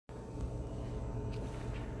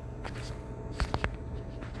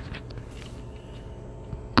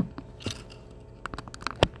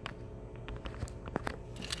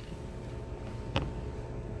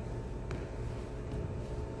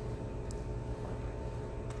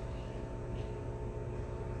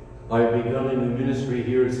I've begun a new ministry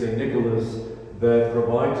here at St. Nicholas that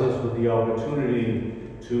provides us with the opportunity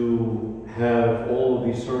to have all of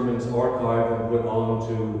these sermons archived and put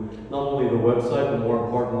onto not only the website, but more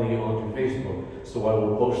importantly onto Facebook. So I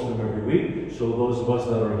will post them every week, so those of us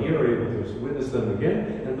that are here are able to witness them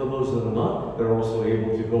again, and for those that are not, they're also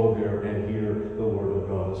able to go there and hear the Word of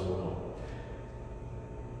God as well.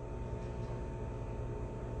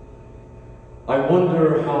 I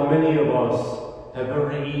wonder how many of us have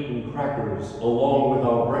ever eaten crackers along with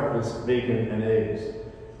our breakfast, bacon and eggs.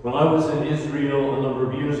 When I was in Israel a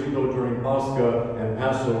number of years ago during Pascha and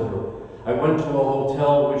Passover, I went to a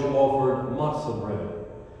hotel which offered matzah bread,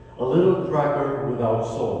 a little cracker without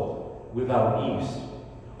salt, without yeast.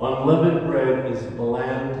 Unleavened bread is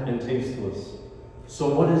bland and tasteless.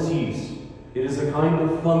 So what is yeast? It is a kind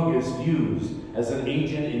of fungus used as an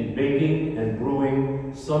agent in baking and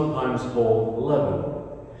brewing, sometimes called leaven.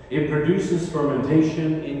 It produces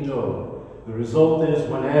fermentation in dough. The result is,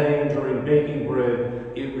 when adding during baking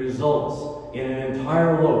bread, it results in an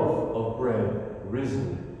entire loaf of bread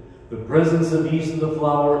risen. The presence of yeast in the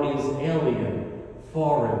flour is alien,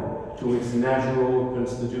 foreign to its natural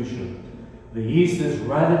constitution. The yeast is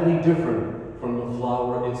radically different from the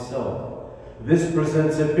flour itself. This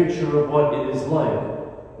presents a picture of what it is like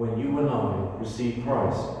when you and I receive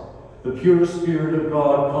Christ. The pure Spirit of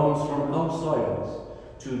God comes from outside us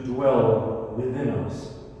to dwell within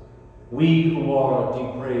us. We who are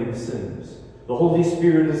depraved sinners. The Holy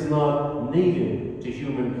Spirit is not native to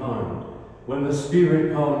humankind. When the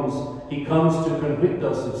Spirit comes, He comes to convict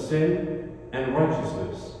us of sin and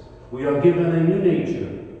righteousness. We are given a new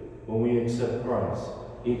nature when we accept Christ.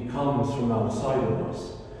 It comes from outside of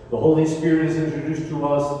us. The Holy Spirit is introduced to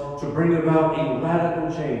us to bring about a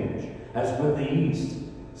radical change, as with the yeast.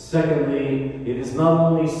 Secondly, it is not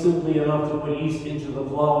only simply enough to put yeast into the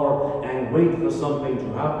flour and wait for something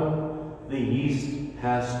to happen. The yeast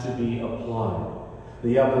has to be applied.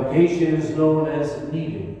 The application is known as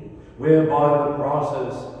kneading, whereby the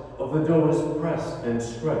process of the dough is pressed and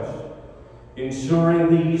stretched,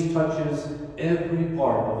 ensuring the yeast touches every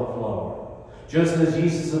part of the flour. Just as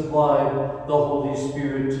yeast is applied, the Holy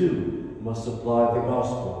Spirit too must apply the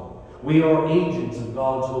gospel. We are agents of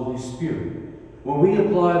God's Holy Spirit. When we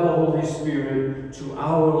apply the Holy Spirit to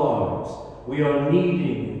our lives, we are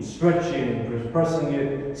kneading and stretching and pressing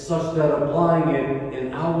it such that applying it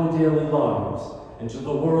in our daily lives and to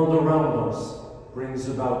the world around us brings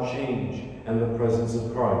about change and the presence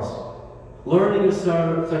of Christ. Learning a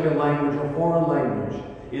second language or foreign language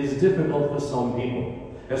is difficult for some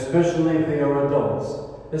people, especially if they are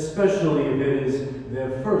adults, especially if it is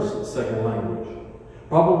their first second language.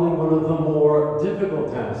 Probably one of the more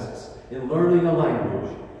difficult tasks in learning a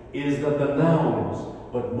language is that the nouns,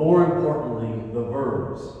 but more importantly, the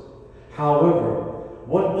verbs. However,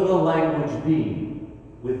 what would a language be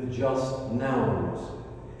with just nouns?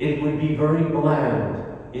 It would be very bland.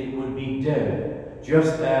 It would be dead,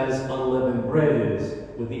 just as unleavened bread is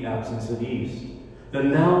with the absence of yeast. The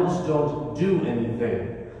nouns don't do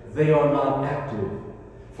anything. They are not active.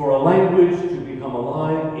 For a language to become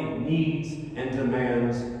alive, it needs and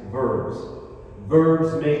demands verbs.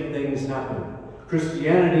 Verbs make things happen.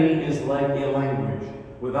 Christianity is like a language.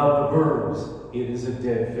 Without the verbs, it is a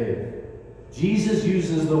dead faith. Jesus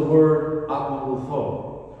uses the word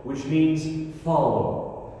akoluthō, which means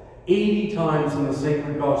follow. 80 times in the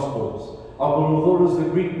sacred Gospels, akoluthō is the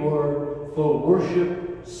Greek word for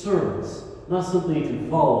worship, service, not simply to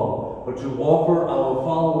follow, but to offer our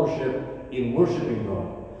followership in worshiping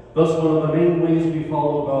God. Thus, one of the main ways we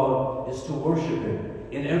follow God is to worship Him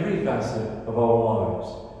in every facet of our lives,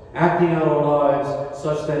 acting out our lives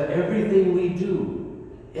such that everything we do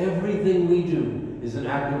is an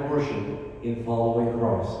act of worship in following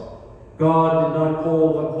Christ. God did not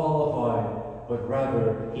call the qualified, but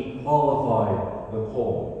rather He qualified the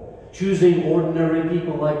called, choosing ordinary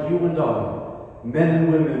people like you and I, men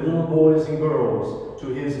and women, little boys and girls, to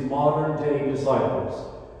His modern-day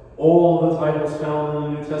disciples. All the titles found in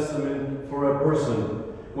the New Testament for a person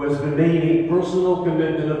who has been made a personal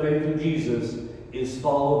commitment of faith to Jesus is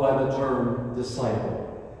followed by the term disciple.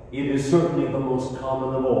 It is certainly the most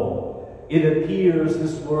common of all. It appears,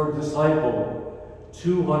 this word disciple,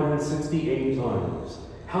 268 times.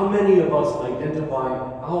 How many of us identify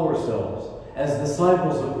ourselves as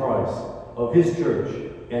disciples of Christ, of His church,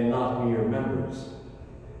 and not mere members?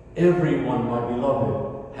 Everyone, my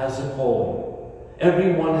beloved, has a calling.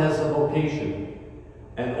 Everyone has a vocation,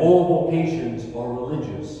 and all vocations are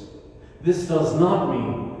religious. This does not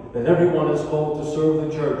mean that everyone is called to serve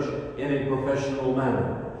the church in a professional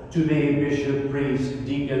manner, to be a bishop, priest,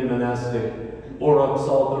 deacon, monastic. or a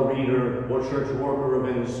psalter reader or church worker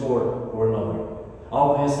of any sort or another.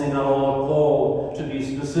 Obviously, not all are called to be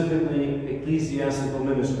specifically ecclesiastical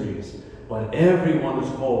ministries, but everyone is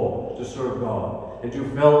called to serve God and to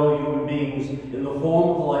fellow human beings in the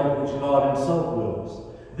form of life which God himself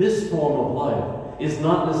wills. This form of life is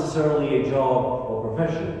not necessarily a job or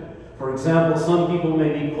profession. For example, some people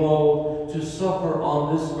may be called to suffer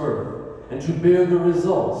on this earth and to bear the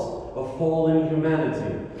results of fallen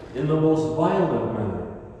humanity in the most violent manner,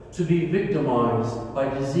 to be victimized by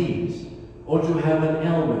disease, or to have an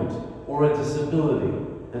ailment or a disability,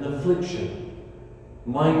 an affliction.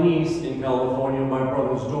 My niece in California, my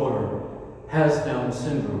brother's daughter, has Down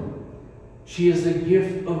syndrome. She is a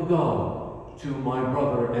gift of God to my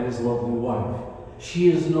brother and his lovely wife. She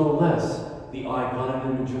is no less the icon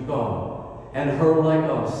and image of God, and her, like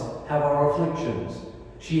us, have our afflictions.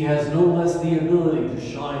 She has no less the ability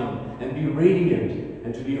to shine and be radiant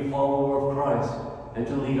and to be a follower of Christ and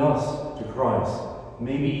to lead us to Christ,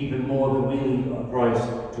 maybe even more than we lead Christ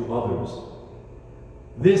to others.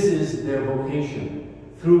 This is their vocation.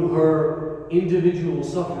 Through her individual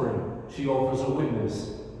suffering, she offers a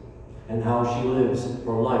witness, and how she lives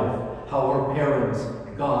her life, how her parents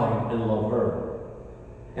guide and love her.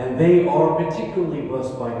 And they are particularly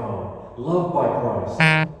blessed by God, loved by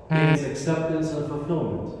Christ, in his acceptance and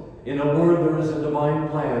fulfillment. In a word, there is a divine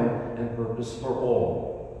plan and purpose for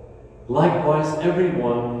all. Likewise,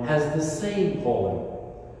 everyone has the same calling.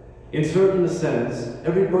 In certain sense,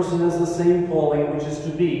 every person has the same calling, which is to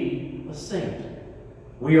be a saint.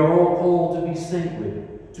 We are all called to be saintly,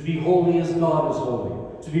 to be holy as God is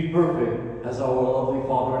holy, to be perfect as our lovely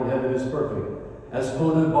Father in heaven is perfect, as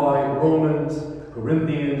quoted by Romans,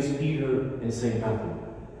 Corinthians, Peter, and St. Matthew.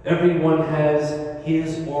 Everyone has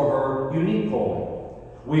his or her unique calling.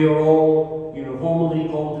 We are all uniformly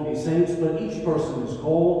called to be saints, but each person is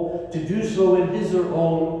called to do so in his or her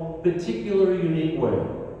own particular unique way,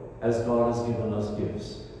 as God has given us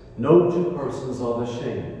gifts. No two persons are the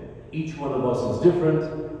same. Each one of us is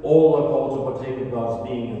different. All are called to partake of God's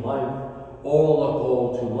being in life. All are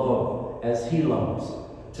called to love as he loves,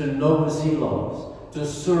 to know as he loves, to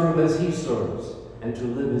serve as he serves, and to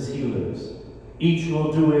live as he lives. Each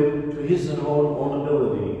will do it to his own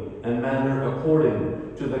ability and manner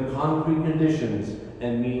according to the concrete conditions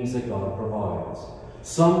and means that God provides.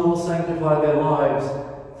 Some will sanctify their lives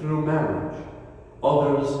through marriage,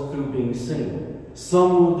 others through being single.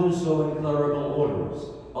 Some will do so in clerical orders,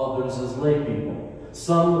 others as lay people,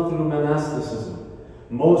 some through monasticism.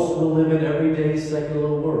 Most will live in everyday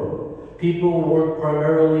secular world. People work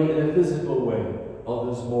primarily in a physical way,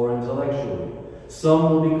 others more intellectually. Some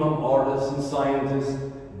will become artists and scientists,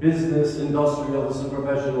 business, industrialists, and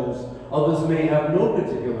professionals. Others may have no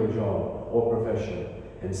particular job or profession,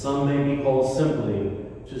 and some may be called simply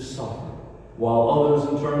to suffer, while others,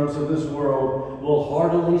 in terms of this world, will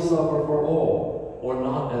heartily suffer for all, or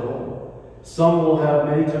not at all. Some will have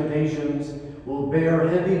many temptations, will bear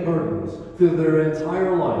heavy burdens through their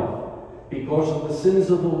entire life because of the sins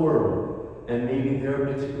of the world, and maybe their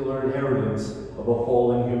particular inheritance of a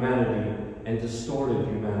fallen humanity and distorted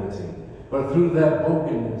humanity. But through that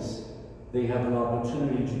brokenness, they have an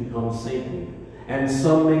opportunity to become saintly. And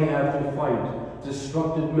some may have to fight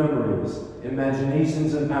destructive memories,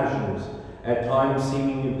 imaginations, and passions, at times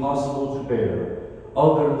seeming impossible to bear.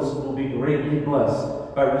 Others will be greatly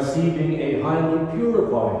blessed by receiving a highly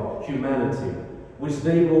purified humanity, which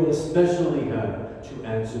they will especially have to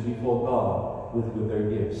answer before God with their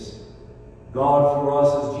gifts. God for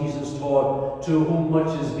us, as Jesus taught, to whom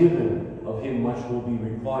much is given, of him much will be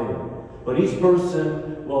required. But each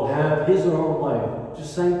person will have his or her life to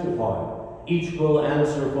sanctify. Each will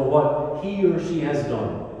answer for what he or she has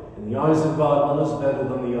done. In the eyes of God, none is better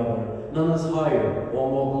than the other. None is higher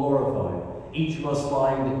or more glorified. Each must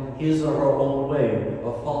find his or her own way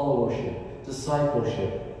of followership,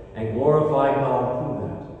 discipleship, and glorify God through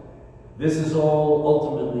that. This is all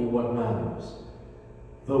ultimately what matters.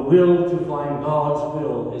 The will to find God's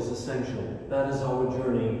will is essential. That is our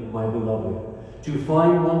journey, my beloved. To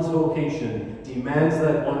find one's vocation demands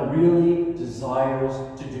that one really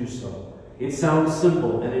desires to do so. It sounds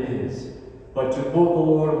simple, and it is. But to quote the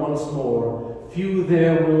Lord once more, few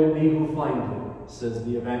there will be who find him, says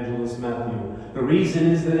the evangelist Matthew. The reason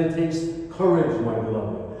is that it takes courage, my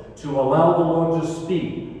beloved, to allow the Lord to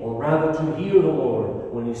speak, or rather to hear the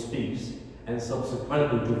Lord when he speaks, and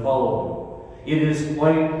subsequently to follow him. It is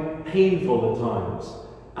quite painful at times.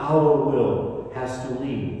 Our will has to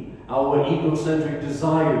lead. Our egocentric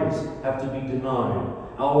desires have to be denied.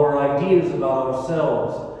 Our ideas about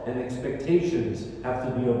ourselves and expectations have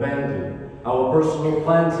to be abandoned. Our personal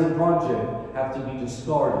plans and projects have to be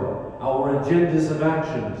discarded. Our agendas of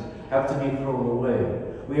actions have to be thrown away.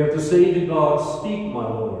 We have to say to God, "Speak, my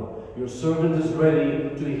Lord. Your servant is ready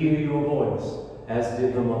to hear your voice," as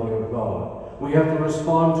did the Mother of God. We have to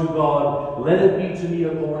respond to God, "Let it be to me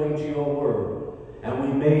according to your word." And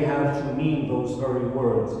we may have to mean those very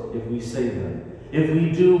words if we say them. If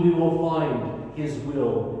we do, we will find His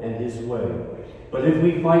will and His way. But if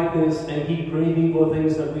we fight this and keep craving for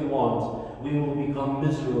things that we want, we will become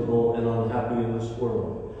miserable and unhappy in this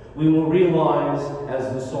world. We will realize,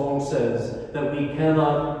 as the song says, that we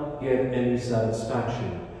cannot get any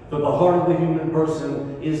satisfaction. For the heart of the human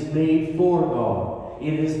person is made for God.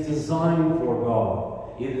 It is designed for God.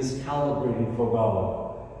 It is calibrated for God.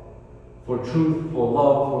 For truth, for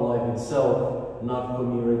love, for life itself, not for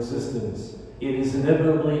mere existence. It is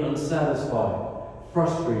inevitably unsatisfied,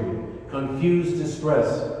 frustrated, confused,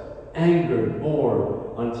 distressed, angered, bored,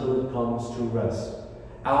 until it comes to rest.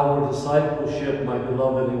 Our discipleship, my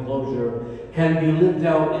beloved enclosure, can be lived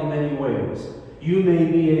out in many ways. You may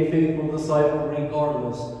be a faithful disciple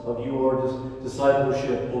regardless of your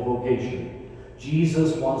discipleship or vocation.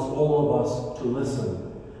 Jesus wants all of us to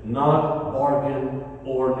listen, not bargain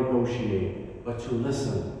or negotiate, but to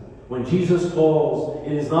listen. When Jesus calls,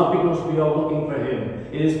 it is not because we are looking for Him.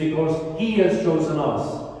 It is because He has chosen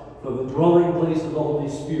us for the dwelling place of the Holy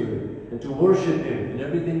Spirit and to worship Him in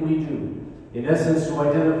everything we do. In essence, to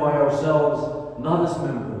identify ourselves not as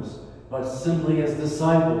members, but simply as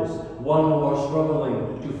disciples, one who are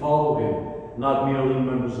struggling to follow Him, not merely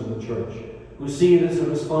members of the church, who see it as a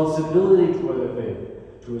responsibility toward their faith,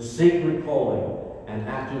 to a sacred calling and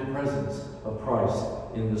active presence of Christ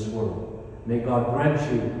in this world. May God grant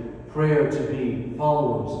you prayer to be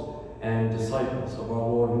followers and disciples of our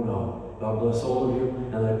Lord and God. God bless all of you,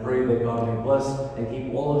 and I pray that God may bless and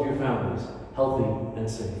keep all of your families healthy and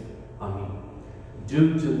safe. Amen.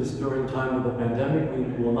 Due to this during time of the pandemic,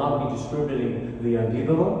 we will not be distributing the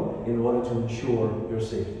Andivelo in order to ensure your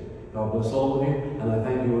safety. God bless all of you, and I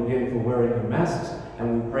thank you again for wearing your masks,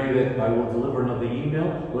 and we pray that I will deliver another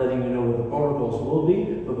email letting you know what the protocols will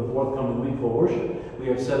be for the forthcoming week for worship. We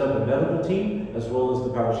have set up a medical team as well as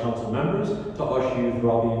the parish council members to usher you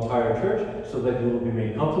throughout the entire church so that you will be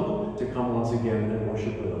made comfortable to come once again and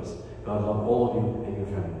worship with us. God love all of you and your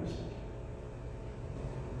families.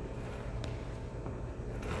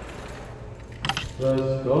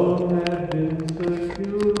 The stone had been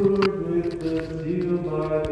secured.